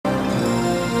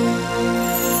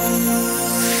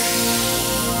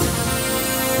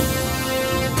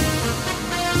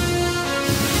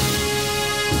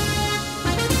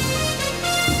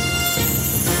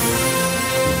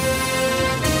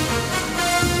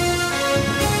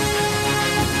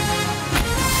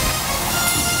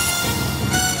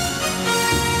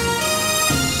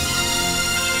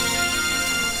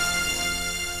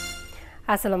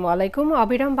আসসালামু আলাইকুম।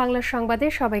 অবিরাম বাংলা সংবাদে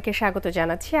সবাইকে স্বাগত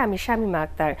জানাচ্ছি। আমি শামিমা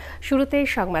আক্তার। শুরুতেই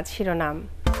সংবাদ শিরোনাম।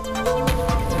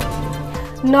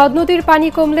 নদ নদীর পানি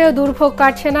কমলেও দুর্ভোগ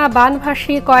কাটছে না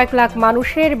বানভাসী কয়েক লাখ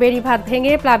মানুষের। বেড়িবাঁধ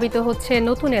ভেঙে প্লাবিত হচ্ছে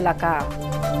নতুন এলাকা।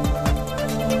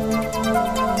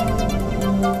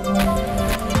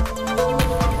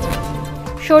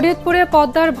 শরীয়তপুরে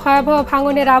পদ্মার ভয়াবহ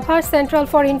ভাঙনের আভাস central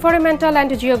for environmental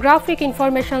and geographic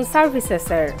information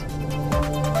সার্ভিসেসের।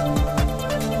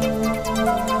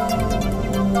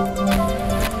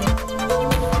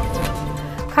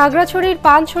 খাগড়াছড়ির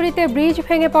পানছড়িতে ব্রিজ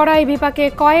ভেঙে পড়ায় বিপাকে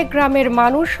কয়েক গ্রামের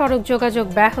মানুষ, সড়ক যোগাযোগ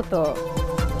ব্যাহত।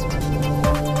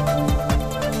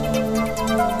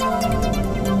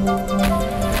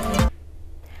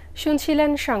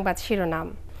 শুনছিলেন সংবাদ শিরোনাম,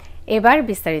 এবার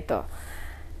বিস্তারিত।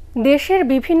 দেশের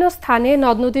বিভিন্ন স্থানে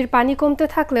নদ নদীর পানি কমতে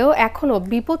থাকলেও এখনও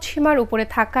বিপদসীমার উপরে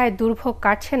থাকায় দুর্ভোগ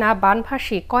কাটছে না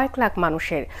বানভাসী কয়েক লাখ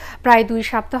মানুষের। প্রায় 2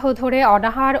 সপ্তাহ ধরে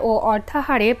অনাহার ও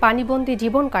অর্ধাহারে পানিবন্দী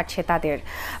জীবন কাটছে তাদের।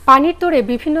 পানির তোড়ে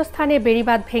বিভিন্ন স্থানে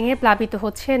বেড়িবাঁধ ভেঙে প্লাবিত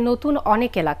হচ্ছে নতুন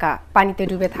অনেক এলাকা। পানিতে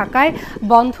ডুবে থাকায়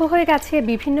বন্ধ হয়ে গেছে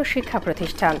বিভিন্ন শিক্ষা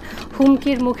প্রতিষ্ঠান।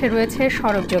 হুমকির মুখে রয়েছে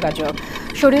সড়ক যোগাযোগ।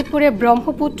 শরীয়তপুরে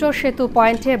ব্রহ্মপুত্র সেতু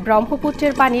পয়েন্টে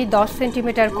ব্রহ্মপুত্রের পানি 10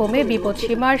 সেন্টিমিটার কমে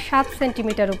বিপদসীমার 7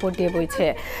 সেন্টিমিটার উপর দিয়ে বইছে।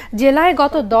 জেলায়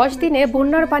গত 10 দিনে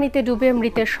বন্যার পানিতে ডুবে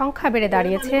মৃতের সংখ্যা বেড়ে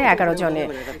দাঁড়িয়েছে 11 জনে।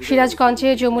 সিরাজগঞ্জে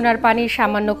যমুনার পানি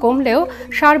সামান্য কমলেও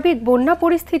সার্বিক বন্যা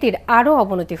পরিস্থিতির আরও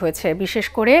অবনতি হয়েছে। বিশেষ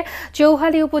করে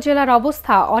চৌহালি উপজেলার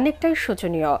অবস্থা অনেকটাই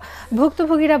শোচনীয়।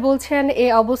 ভুক্তভোগীরা বলছেন, এ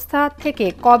অবস্থা থেকে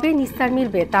কবে নিস্তার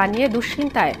মিলবে তা নিয়ে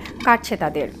দুশ্চিন্তায় কাটছে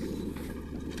তাদের।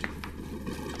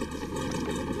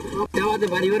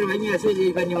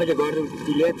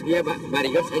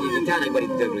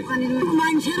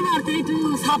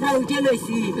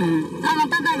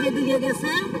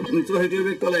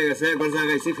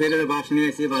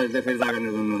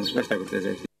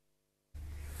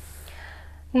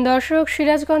 দর্শক,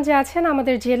 সিরাজগঞ্জে আছেন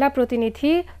আমাদের জেলা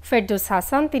প্রতিনিধি ফেরদৌস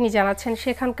হাসান। তিনি জানাচ্ছেন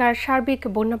সেখানকার সার্বিক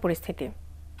বন্যা পরিস্থিতি।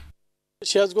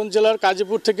 সিরাজগঞ্জ জেলার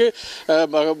কাজীপুর থেকে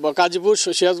কাজীপুর,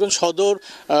 সিরাজগঞ্জ সদর,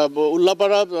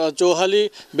 উল্লাপাড়া, চৌহালি,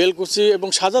 বেলকুচি এবং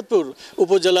শাহজাদপুর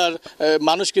উপজেলার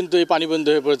মানুষ কিন্তু এই পানিবন্দী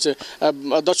হয়ে পড়েছে।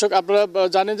 দর্শক, আপনারা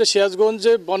জানেন যে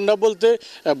সিরাজগঞ্জে বন্যা বলতে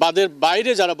বাঁধের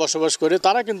বাইরে যারা বসবাস করে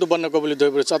তারা কিন্তু বন্যা কবলিত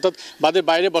হয়ে পড়েছে। অর্থাৎ বাঁধের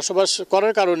বাইরে বসবাস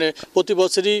করার কারণে প্রতি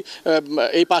বছরই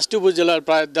এই 5টি উপজেলার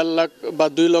প্রায় 1.5 লাখ বা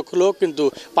 2 লক্ষ লোক কিন্তু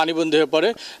পানিবন্দী হয়ে পড়ে।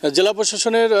 জেলা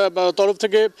প্রশাসনের তরফ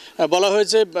থেকে বলা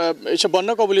হয়েছে এইসব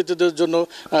বন্যা কবলিতদের জন্য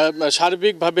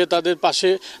সার্বিকভাবে তাদের পাশে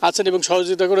আছেন এবং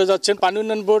সহযোগিতা করে যাচ্ছেন। পানি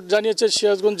উন্নয়ন বোর্ড জানিয়েছে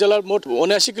সিরাজগঞ্জ জেলার মোট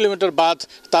 79 কিলোমিটার বাঁধ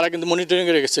তারা কিন্তু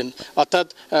মনিটরিংয়ে রেখেছেন। অর্থাৎ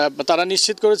তারা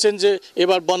নিশ্চিত করেছেন যে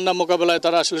এবার বন্যা মোকাবেলায়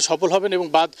তারা আসলে সফল হবেন এবং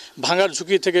বাঁধ ভাঙার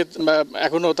ঝুঁকি থেকে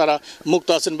এখনও তারা মুক্ত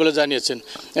আছেন বলে জানিয়েছেন।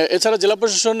 এছাড়া জেলা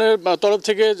প্রশাসনের তরফ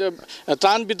থেকে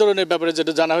ত্রাণ বিতরণের ব্যাপারে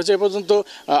যেটা জানা হয়েছে, এ পর্যন্ত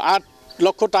 8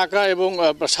 লক্ষ টাকা এবং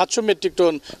 700 মেট্রিক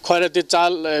টন খয়রাতির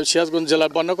চাল সিরাজগঞ্জ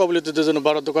জেলার বন্যা কবলিতদের জন্য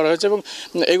বরাদ্দ করা হয়েছে এবং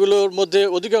এগুলোর মধ্যে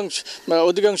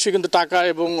অধিকাংশই কিন্তু টাকা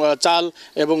এবং চাল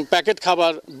এবং প্যাকেট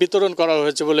খাবার বিতরণ করা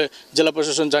হয়েছে বলে জেলা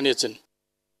প্রশাসন জানিয়েছেন।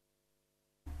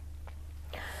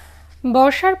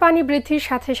 বর্ষার পানি বৃদ্ধির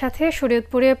সাথে সাথে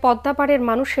শরীয়তপুরে পদ্মাপাড়ের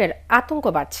মানুষের আতঙ্ক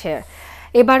বাড়ছে।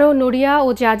 এবারও নড়িয়া ও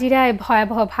জাজিরায়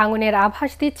ভয়াবহ ভাঙনের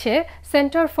আভাস দিচ্ছে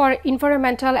centre for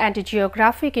environmental and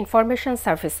geographic information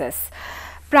services.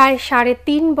 প্রায়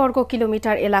 3.5 বর্গ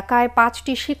কিলোমিটার এলাকায়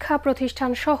 5টি শিক্ষা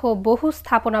প্রতিষ্ঠান সহ বহু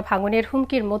স্থাপনা ভাঙনের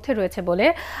হুমকির মধ্যে রয়েছে বলে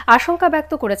আশঙ্কা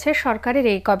ব্যক্ত করেছে সরকারের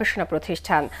এই গবেষণা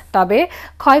প্রতিষ্ঠান। তবে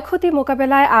ক্ষয়ক্ষতি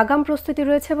মোকাবেলায় আগাম প্রস্তুতি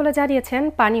রয়েছে বলে জানিয়েছেন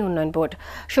পানি উন্নয়ন বোর্ড।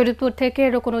 শরীয়তপুর থেকে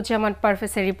রুকনুজ্জামান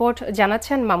পারভেজের রিপোর্ট,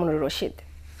 জানাচ্ছেন মামুনুর রশিদ।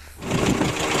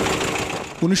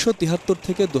 1973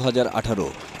 থেকে 2018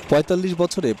 45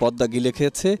 বছরে পদ্মা গিলে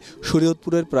খেয়েছে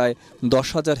শরীয়তপুরের প্রায়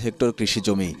 10,000 হেক্টর কৃষি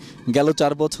জমি। গেল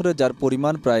 4 বছরে যার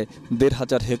পরিমাণ প্রায়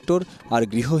 1,500 হেক্টর, আর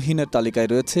গৃহহীনের তালিকায়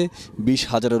রয়েছে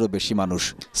 20,000-এরও বেশি মানুষ।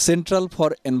 Central for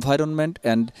environment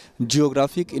and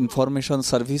geographic information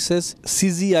services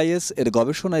CGIS এর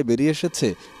গবেষণায় বেরিয়ে এসেছে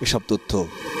এসব তথ্য।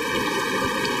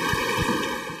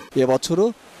 এবছরও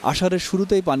আষাঢ়ের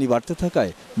শুরুতেই পানি বাড়তে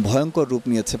থাকায় ভয়ঙ্কর রূপ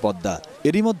নিয়েছে পদ্মা।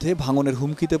 এরই মধ্যে ভাঙনের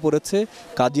হুমকিতে পড়েছে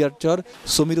কাদিয়ারচর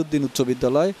সমীরউদ্দিন উচ্চ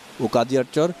বিদ্যালয় ও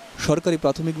কাদিয়ারচর সরকারি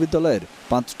প্রাথমিক বিদ্যালয়ের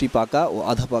 5টি পাকা ও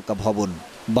আধা পাকা ভবন।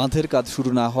 বাঁধের কাজ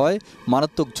শুরু না হয়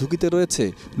মারাত্মক ঝুঁকিতে রয়েছে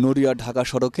নড়িয়া ঢাকা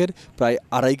সড়কের প্রায়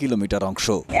 2.5 কিলোমিটার অংশ।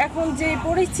 এখন যে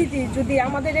পরিস্থিতি, যদি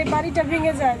আমাদের এই বাড়িটা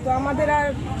ভেঙে যায় তো আমাদের আর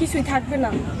কিছুই থাকবে না।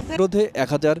 রোধে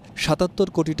 1077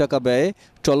 কোটি টাকা ব্যয়ে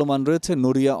চলমান রয়েছে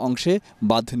নড়িয়া অংশে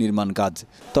বাঁধ নির্মাণ কাজ।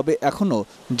 তবে এখনও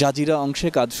জাজিরা অংশে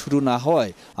কাজ শুরু না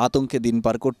হওয়ায় আতঙ্কে দিন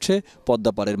পার করছে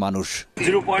পদ্মাপাড়ের মানুষ।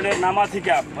 0 পয়েন্টের নামা থেকে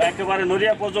একেবারে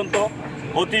নড়িয়া পর্যন্ত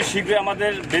অতি শীঘ্রই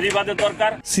আমাদের বেড়িবাঁধের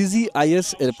দরকার। সিজিআইএস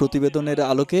এর প্রতিবেদনের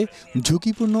আলোকে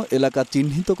ঝুঁকিপূর্ণ এলাকা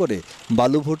চিহ্নিত করে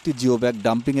বালু ভর্তি জিও ব্যাগ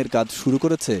ডাম্পিং এর কাজ শুরু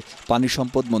করেছে পানি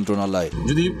সম্পদ মন্ত্রণালয়।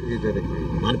 যদি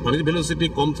পানির ভেলোসিটি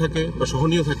কম থাকে বা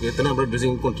সহনীয় থাকে তাহলে আমরা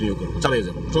ড্রেজিং কন্টিনিউ করব, চালিয়ে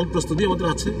যাব। সব প্রস্তুতি আমাদের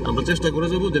আছে, আমরা চেষ্টা করে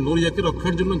যাব যে নড়িয়াকে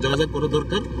রক্ষার জন্য যা যা করা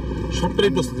দরকার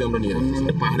সবটাই প্রস্তুতি আমরা নিয়ে রাখছি।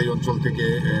 পাহাড়ি অঞ্চল থেকে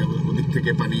ওদিক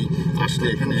থেকে পানি আসলে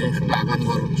এখানে একটা আঘাত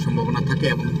হওয়ার সম্ভাবনা থাকে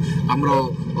এবং আমরাও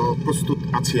প্রস্তুত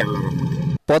আছি আল্লাহর রহমতে।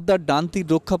 পদ্মার ডান তীর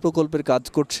রক্ষা প্রকল্পের কাজ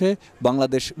করছে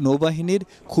বাংলাদেশ নৌবাহিনীর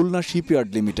খুলনা শিপইয়ার্ড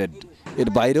লিমিটেড। এর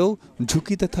বাইরেও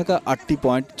ঝুঁকিতে থাকা 8টি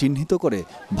পয়েন্ট চিহ্নিত করে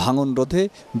ভাঙন রোধে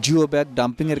জিও ব্যাগ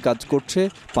ডাম্পিংয়ের কাজ করছে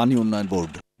পানি উন্নয়ন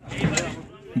board.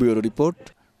 Bureau report,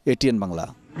 ATN Bangla.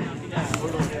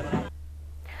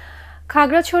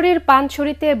 খাগড়াছড়ির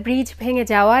পানছড়িতে ব্রিজ ভেঙে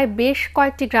যাওয়ায় বেশ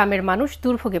কয়েকটি গ্রামের মানুষ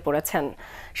দুর্ভোগে পড়েছেন।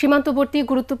 সীমান্তবর্তী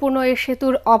গুরুত্বপূর্ণ এই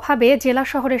সেতুর অভাবে জেলা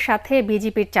শহরের সাথে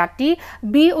বিজিপির 4টি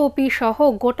বিওপি সহ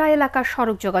গোটা এলাকার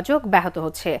সড়ক যোগাযোগ ব্যাহত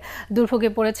হচ্ছে। দুর্ভোগে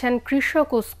পড়েছেন কৃষক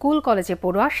ও স্কুল কলেজে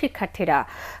পড়ুয়া শিক্ষার্থীরা।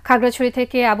 খাগড়াছড়ি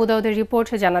থেকে আবু দাউদের রিপোর্ট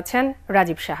জানাচ্ছেন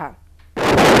রাজীব সাহা।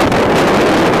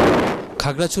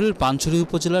 খাগড়াছড়ির পানছড়ি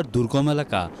উপজেলার দুর্গম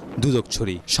এলাকা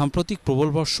দুদকছড়ি। সাম্প্রতিক প্রবল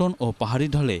বর্ষণ ও পাহাড়ি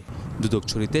ঢলে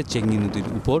দুদকছড়িতে চেঙ্গি নদীর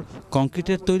উপর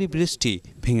কংক্রিটের তৈরি ব্রিজটি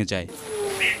ভেঙে যায়।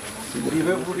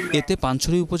 এতে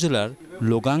পানছড়ি উপজেলার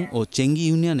লোগাং ও চেঙ্গি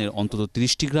ইউনিয়নের অন্তত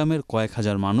 30টি গ্রামের কয়েক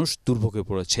হাজার মানুষ দুর্ভোগে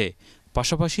পড়েছে।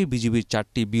 পাশাপাশি বিজিবির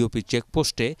 4টি বিওপি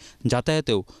চেকপোস্টে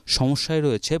যাতায়াতেও সমস্যায়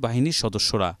রয়েছে বাহিনীর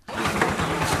সদস্যরা।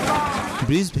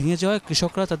 ব্রিজ ভেঙে যাওয়ায়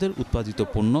কৃষকরা তাদের উৎপাদিত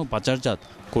পণ্য বাজারজাত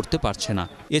করতে পারছে না।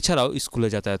 এছাড়াও স্কুলে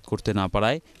যাতায়াত করতে না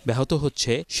পারায় ব্যাহত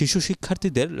হচ্ছে শিশু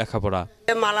শিক্ষার্থীদের লেখাপড়া।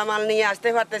 মালামাল নিয়ে আসতে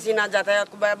পারতেছি না, যাতায়াত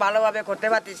ভালোভাবে করতে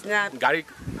পারতেছি না, গাড়ি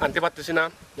আনতে পারতেছি না,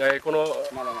 কোনো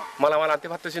মালামাল আনতে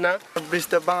পারতেছি না।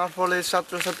 ব্রিজটা ভাঙার ফলে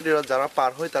ছাত্রছাত্রীরা যারা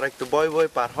পার হয় তারা একটু ভয় ভয়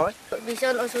পার হয়।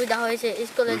 ভীষণ অসুবিধা হয়েছে,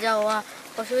 স্কুলে যাওয়া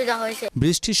অসুবিধা হয়েছে।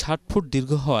 ব্রিজটি 60 ফুট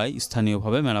দীর্ঘ হওয়ায়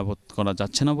স্থানীয়ভাবে মেরামত করা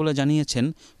যাচ্ছে না বলে জানিয়েছেন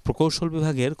প্রকৌশল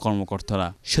বিভাগের কর্মকর্তারা।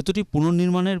 সেতুটি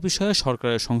পুনর্নির্মাণের বিষয়ে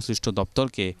সরকারের সংশ্লিষ্ট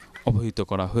দপ্তরকে অবহিত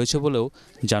করা হয়েছে বলেও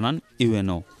জানান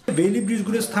ইউএনও। বেইলি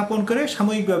ব্রিজগুলো স্থাপন করে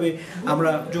সাময়িকভাবে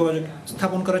আমরা যোগাযোগ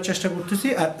স্থাপন করার চেষ্টা করতেছি,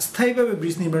 আর স্থায়ীভাবে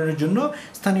ব্রিজ নির্মাণের জন্য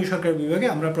স্থানীয় সরকার বিভাগে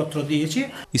আমরা পত্র দিয়েছি।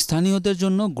 স্থানীয়দের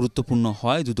জন্য গুরুত্বপূর্ণ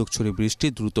হয় দুদকছড়ি ব্রিজটি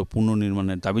দ্রুত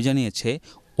পুনর্নির্মাণের দাবি জানিয়েছে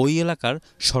ওই এলাকার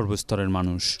সর্বস্তরের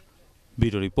মানুষ।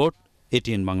 Bureau report,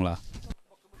 ATN Bangla.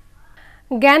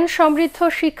 জ্ঞান সমৃদ্ধ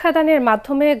শিক্ষাদানের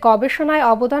মাধ্যমে গবেষণায়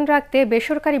অবদান রাখতে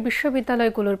বেসরকারি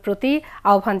বিশ্ববিদ্যালয়গুলোর প্রতি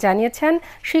আহ্বান জানিয়েছেন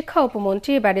শিক্ষা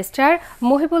উপমন্ত্রী ব্যারিস্টার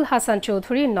মহিবুল হাসান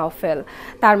চৌধুরী নওফেল।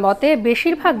 তার মতে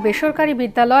বেশিরভাগ বেসরকারি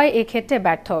বিদ্যালয় এক্ষেত্রে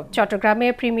ব্যর্থ। চট্টগ্রামে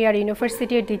প্রিমিয়ার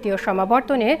ইউনিভার্সিটির 2য়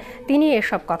সমাবর্তনে তিনি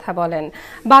এসব কথা বলেন।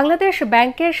 বাংলাদেশ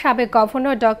ব্যাংকের সাবেক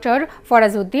গভর্নর ডক্টর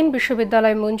ফরাজউদ্দিন,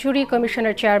 বিশ্ববিদ্যালয় মঞ্জুরি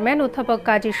কমিশনের চেয়ারম্যান অধ্যাপক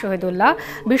কাজী শহীদুল্লাহ,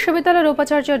 বিশ্ববিদ্যালয়ের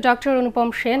উপাচার্য ডক্টর অনুপম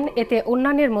সেন এতে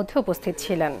অন্যান্যের মধ্যে উপস্থিত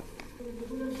ছিলেন।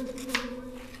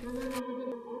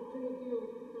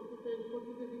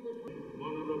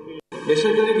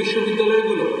 বেসরকারি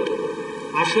বিশ্ববিদ্যালয়গুলো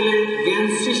আসলে জ্ঞান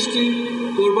সৃষ্টি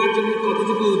করবার জন্য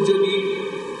কতটুকু উদ্যোগী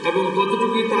এবং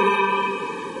কতটুকু তারা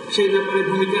সেই ব্যাপারে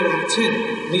ভূমিকা রাখছেন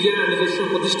নিজেরা নিজস্ব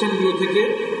প্রতিষ্ঠানগুলো থেকে,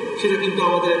 সেটা কিন্তু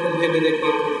আমাদের এখন ভেবে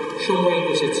দেখবার সময়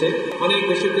এসেছে। অনেক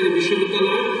বেসরকারি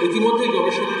বিশ্ববিদ্যালয় ইতিমধ্যে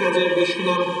গবেষণা কাজে বেশ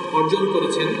সুনাম অর্জন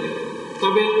করেছেন,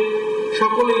 তবে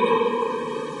সকলেই নয়।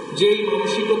 যেই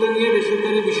মানসিকতা নিয়ে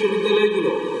বেসরকারি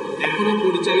বিশ্ববিদ্যালয়গুলো এখনো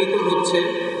পরিচালিত হচ্ছে,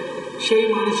 সেই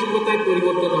মানসিকতায়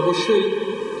পরিবর্তন অবশ্যই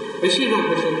বেশিরভাগ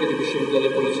বেসরকারি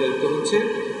বিশ্ববিদ্যালয় পরিচালিত হচ্ছে,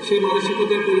 সেই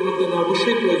মানসিকতায় পরিবর্তন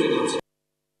অবশ্যই প্রয়োজন আছে।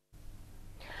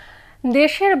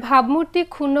 দেশের ভাবমূর্তি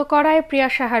ক্ষুণ্ণ করায় প্রিয়া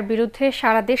সাহার বিরুদ্ধে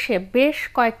সারা দেশে বেশ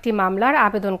কয়েকটি মামলার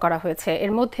আবেদন করা হয়েছে।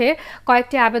 এর মধ্যে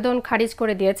কয়েকটি আবেদন খারিজ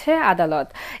করে দিয়েছে আদালত।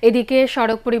 এদিকে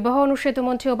সড়ক পরিবহন ও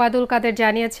সেতুমন্ত্রী ওবায়দুল কাদের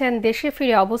জানিয়েছেন, দেশে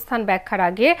ফিরে অবস্থান ব্যাখ্যার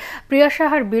আগে প্রিয়া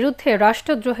সাহার বিরুদ্ধে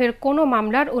রাষ্ট্রদ্রোহের কোনো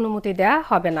মামলার অনুমতি দেয়া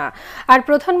হবে না। আর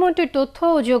প্রধানমন্ত্রীর তথ্য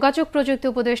ও যোগাযোগ প্রযুক্তি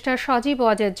উপদেষ্টা সজীব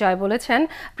ওয়াজেদ জয় বলেছেন,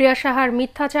 প্রিয়া সাহার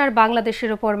মিথ্যাচার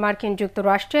বাংলাদেশের উপর মার্কিন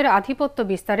যুক্তরাষ্ট্রের আধিপত্য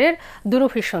বিস্তারের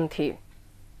দুরভিসন্ধি।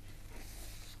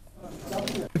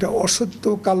 এটা অসত্য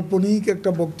কাল্পনিক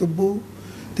একটা বক্তব্য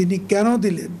তিনি কেন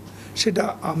দিলেন সেটা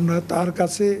আমরা তার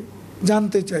কাছে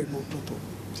জানতে চাইব। প্রথম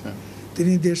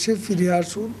তিনি দেশে ফিরে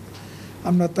আসুন,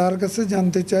 আমরা তার কাছে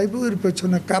জানতে চাইব এর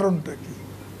পেছনে কারণটা কি,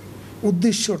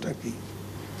 উদ্দেশ্যটা কি,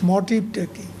 মোটিভটা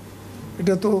কি।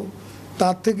 এটা তো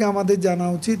তার থেকে আমাদের জানা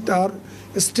উচিত। তার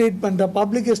স্টেটমেন্টটা,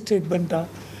 পাবলিক স্টেটমেন্টটা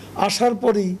আসার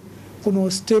পরেই কোনো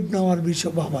স্টেপ নেওয়ার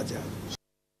বিষয় ভাবা যায়।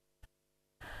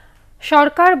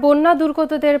 সরকার বন্যা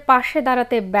দুর্গতদের পাশে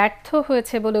দাঁড়াতে ব্যর্থ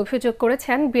হয়েছে বলে অভিযোগ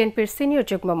করেছেন বিএনপির সিনিয়র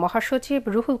যুগ্ম মহাসচিব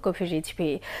রুহুল কবির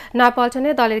রিজভী।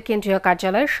 নয়াপল্টনে দলের কেন্দ্রীয়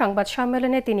কার্যালয়ের সংবাদ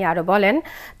সম্মেলনে তিনি আরও বলেন,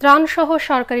 ত্রাণসহ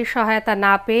সরকারি সহায়তা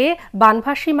না পেয়ে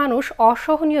বানভাসী মানুষ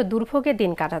অসহনীয় দুর্ভোগে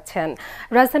দিন কাটাচ্ছেন।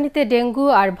 রাজধানীতে ডেঙ্গু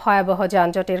আর ভয়াবহ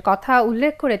যানজটের কথা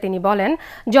উল্লেখ করে তিনি বলেন,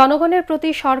 জনগণের প্রতি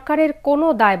সরকারের কোনো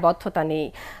দায়বদ্ধতা নেই।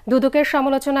 দুদকের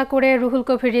সমালোচনা করে রুহুল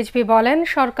কবির রিজভী বলেন,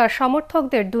 সরকার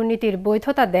সমর্থকদের দুর্নীতির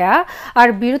বৈধতা দেয়া আর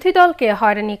বিরোধী দলকে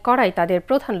হয়রানি করাই তাদের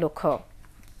প্রধান লক্ষ্য।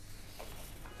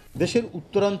 দেশের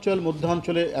উত্তরাঞ্চল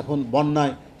মধ্যাঞ্চলে এখন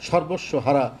বন্যায় সর্বস্ব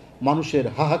হারা মানুষের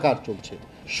হাহাকার চলছে।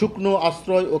 শুকনো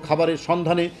আশ্রয় ও খাবারের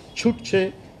সন্ধানে ছুটছে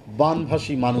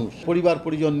বানভাসী মানুষ। পরিবার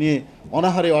পরিজন নিয়ে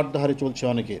অনাহারে অর্ধাহারে চলছে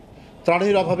অনেকের।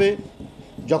 ত্রাণের অভাবে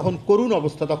যখন করুণ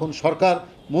অবস্থা, তখন সরকার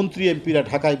মন্ত্রী এমপিরা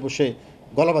ঢাকায় বসে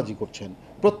গলাবাজি করছেন।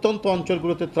 প্রত্যন্ত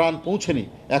অঞ্চলগুলোতে ত্রাণ পৌঁছেনি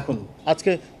এখনও।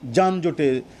 আজকে যানজটে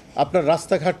আপনার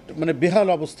রাস্তাঘাট বেহাল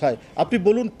অবস্থায়, আপনি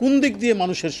বলুন কোন দিক দিয়ে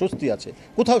মানুষের স্বস্তি আছে?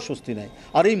 কোথাও স্বস্তি নাই।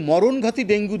 আর এই মরণঘাতী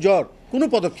ডেঙ্গু জ্বর কোনো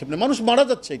পদক্ষেপ নেই, মানুষ মারা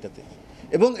যাচ্ছে এটাতে,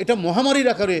 এবং এটা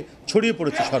মহামারীর আকারে ছড়িয়ে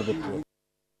পড়েছে সর্বত্র।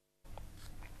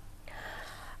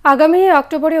 আগামী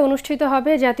অক্টোবরে অনুষ্ঠিত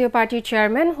হবে জাতীয় পার্টির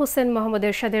চেয়ারম্যান হোসেন মোহাম্মদ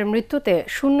এরশাদের মৃত্যুতে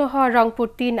শূন্য হওয়া রংপুর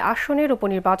 ৩ আসনের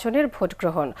উপনির্বাচনের ভোট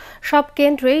গ্রহণ। সব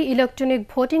কেন্দ্রেই ইলেকট্রনিক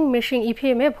ভোটিং মেশিন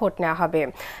ইভিএমে ভোট নেওয়া হবে।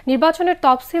 নির্বাচনের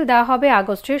তফসিল দেওয়া হবে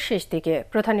আগস্টের শেষ দিকে।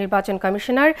 প্রধান নির্বাচন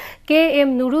কমিশনার KM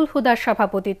নুরুল হুদার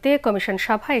সভাপতিত্বে কমিশন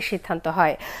সভায় সিদ্ধান্ত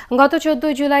হয়। গত 14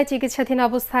 জুলাই চিকিৎসাধীন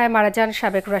অবস্থায় মারা যান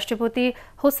সাবেক রাষ্ট্রপতি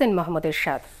হোসেন মোহাম্মদ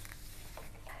এরশাদ।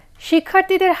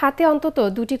 শিক্ষার্থীদের হাতে অন্তত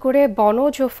 2টি করে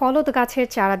বনজ ও ফলদ গাছের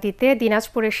চারা দিতে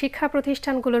দিনাজপুরের শিক্ষা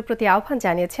প্রতিষ্ঠানগুলোর প্রতি আহ্বান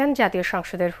জানিয়েছেন জাতীয়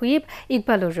সংসদের হুইপ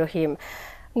ইকবালুর রহিম।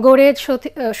 গড়ের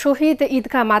শহীদ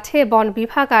ঈদগাহ মাঠে বন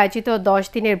বিভাগ আয়োজিত 10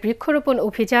 দিনের বৃক্ষরোপণ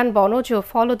অভিযান বনজ ও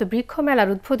ফলদ বৃক্ষ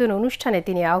মেলার উদ্বোধন অনুষ্ঠানে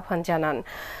তিনি আহ্বান জানান।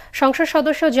 সংসদ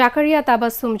সদস্য জাকারিয়া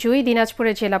তাবাসসুম জুই,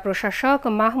 দিনাজপুরের জেলা প্রশাসক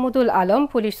মাহমুদুল আলম,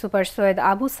 পুলিশ সুপার সৈয়দ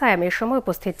আবু সায়াম এ সময়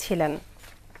উপস্থিত ছিলেন।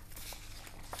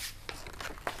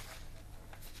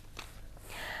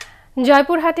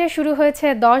 জয়পুরহাটে শুরু হয়েছে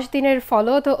 10 দিনের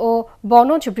ফলদ ও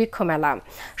বনজ বৃক্ষ মেলা।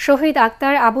 শহীদ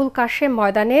আক্তার আবুল কাশেম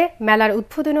ময়দানে মেলার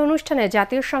উদ্বোধনী অনুষ্ঠানে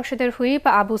জাতীয় সংসদের হুইপ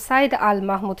আবু সাইদ আল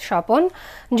মাহমুদ স্বপন,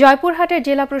 জয়পুরহাটের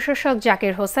জেলা প্রশাসক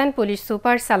জাকির হোসেন, পুলিশ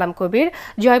সুপার সালাম কবির,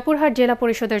 জয়পুরহাট জেলা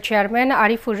পরিষদের চেয়ারম্যান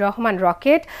আরিফুর রহমান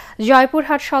রকেট,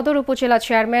 জয়পুরহাট সদর উপজেলা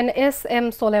চেয়ারম্যান SM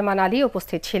সোলেমান আলী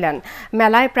উপস্থিত ছিলেন।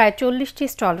 মেলায় প্রায় 40টি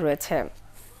স্টল রয়েছে।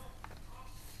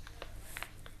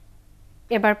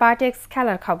 এবার পার্টেক্স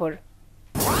খেলার খবর।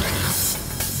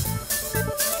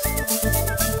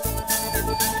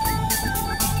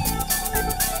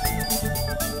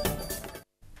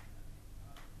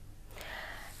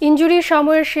 ইনজুরি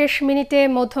সময়ের শেষ মিনিটে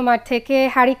মধ্যমাঠ থেকে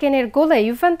হ্যারিকেনের গোলে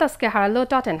ইউভেন্টাসকে হারালো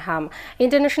টটেনহাম।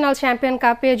 ইন্টারন্যাশনাল চ্যাম্পিয়ন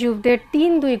কাপে যুবদের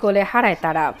 3-2 গোলে হারায়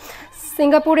তারা।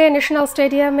 সিঙ্গাপুরে ন্যাশনাল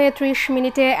স্টেডিয়ামে 30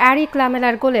 মিনিটে অ্যারিক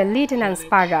লামেলার গোলে লিড নেন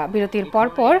স্পাররা। বিরতির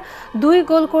পরপর 2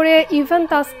 গোল করে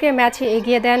ইউভেন্টাসকে ম্যাচে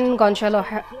এগিয়ে দেন গঞ্জালো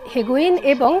হেগুইন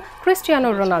এবং ক্রিস্টিয়ানো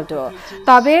রোনাল্ডো।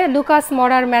 তবে লুকাস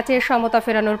মরার ম্যাচে সমতা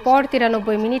ফেরানোর পর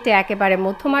 93 মিনিটে একেবারে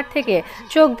মধ্যমাঠ থেকে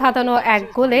চোখ ধাঁধানো 1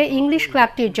 গোলে ইংলিশ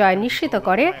ক্লাবটির জয় নিশ্চিত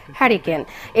করে হ্যারিকেন।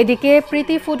 এদিকে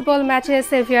প্রীতি ফুটবল ম্যাচে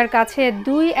সেভিয়ার কাছে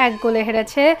 2-1 গোলে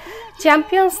হেরেছে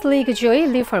চ্যাম্পিয়ন্স লিগ জয়ী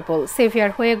লিভারপুল। সেভিয়ার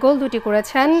হয়ে গোল 2টি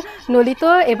করেছেন নলিত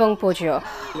এবং পোজিও।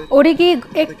 ওরিগি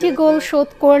 1টি গোল শোধ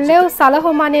করলেও সালাহ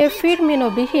মানে ফিরমিনো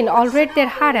বিহীন অলরেডদের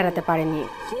হার এড়াতে পারেনি।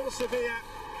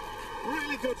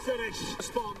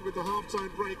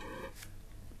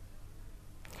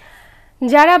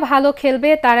 যারা ভালো খেলবে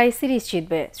তারাই সিরিজ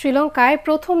জিতবে। শ্রীলঙ্কায়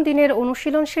প্রথম দিনের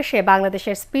অনুশীলন শেষে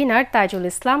বাংলাদেশের স্পিনার তাইজুল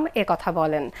ইসলাম কথা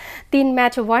বলেন। 3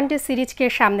 ম্যাচ ওয়ানডে সিরিজকে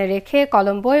সামনে রেখে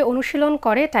কলম্বোয় অনুশীলন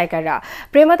করে টাইগাররা।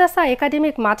 প্রেমাদাসা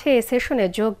একাডেমিক মাঠে এ সেশনে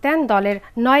যোগ দেন দলের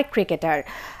 9 ক্রিকেটার।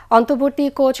 অন্তর্বর্তী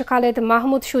কোচ খালেদ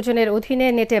মাহমুদ সুজনের অধীনে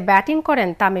নেটে ব্যাটিং করেন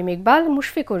তামিম ইকবাল,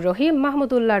 মুশফিকুর রহিম,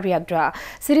 মাহমুদুল্লাহ রিয়াদরা।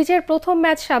 সিরিজের প্রথম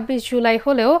ম্যাচ 26 জুলাই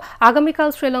হলেও আগামীকাল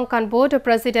শ্রীলঙ্কান বোর্ড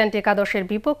প্রেসিডেন্ট একাদশের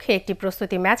বিপক্ষে একটি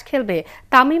প্রস্তুতি ম্যাচ খেলবে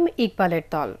তামিম ইকবালের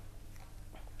দল।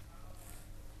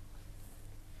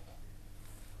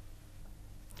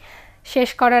 শেষ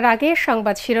করার আগে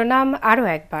সংবাদ শিরোনাম আরও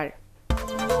একবার।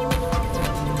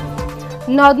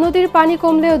 নদ নদীর পানি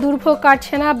কমলেও দুর্ভোগ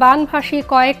কাটছে না। বানভাসী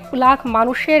কয়েক লাখ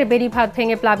মানুষের বেড়িবাঁধ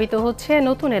ভেঙে প্লাবিত হচ্ছে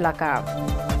নতুন এলাকা।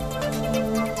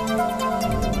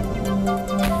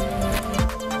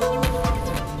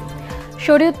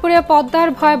 শরীয়তপুরে পদ্মার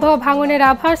ভয়াবহ ভাঙনের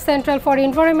আভাস central for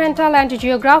environmental and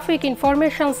geographic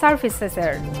information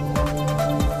সার্ভিসেসের।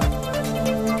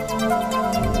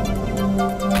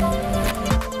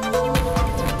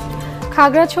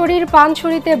 খাগড়াছড়ির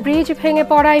পানছড়িতে ব্রিজ ভেঙে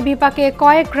পড়ায় বিপাকে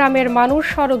কয়েক গ্রামের মানুষ,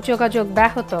 সড়ক যোগাযোগ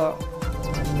ব্যাহত।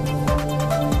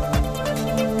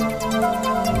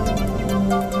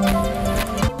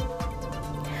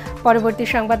 পরবর্তী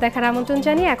সংবাদ দেখার আমন্ত্রণ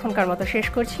জানিয়ে এখনকার মতো শেষ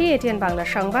করছি। এটিএন বাংলা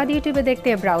সংবাদ ইউটিউবে দেখতে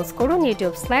ব্রাউজ করুন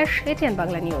youtube/ATN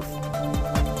Bangla News।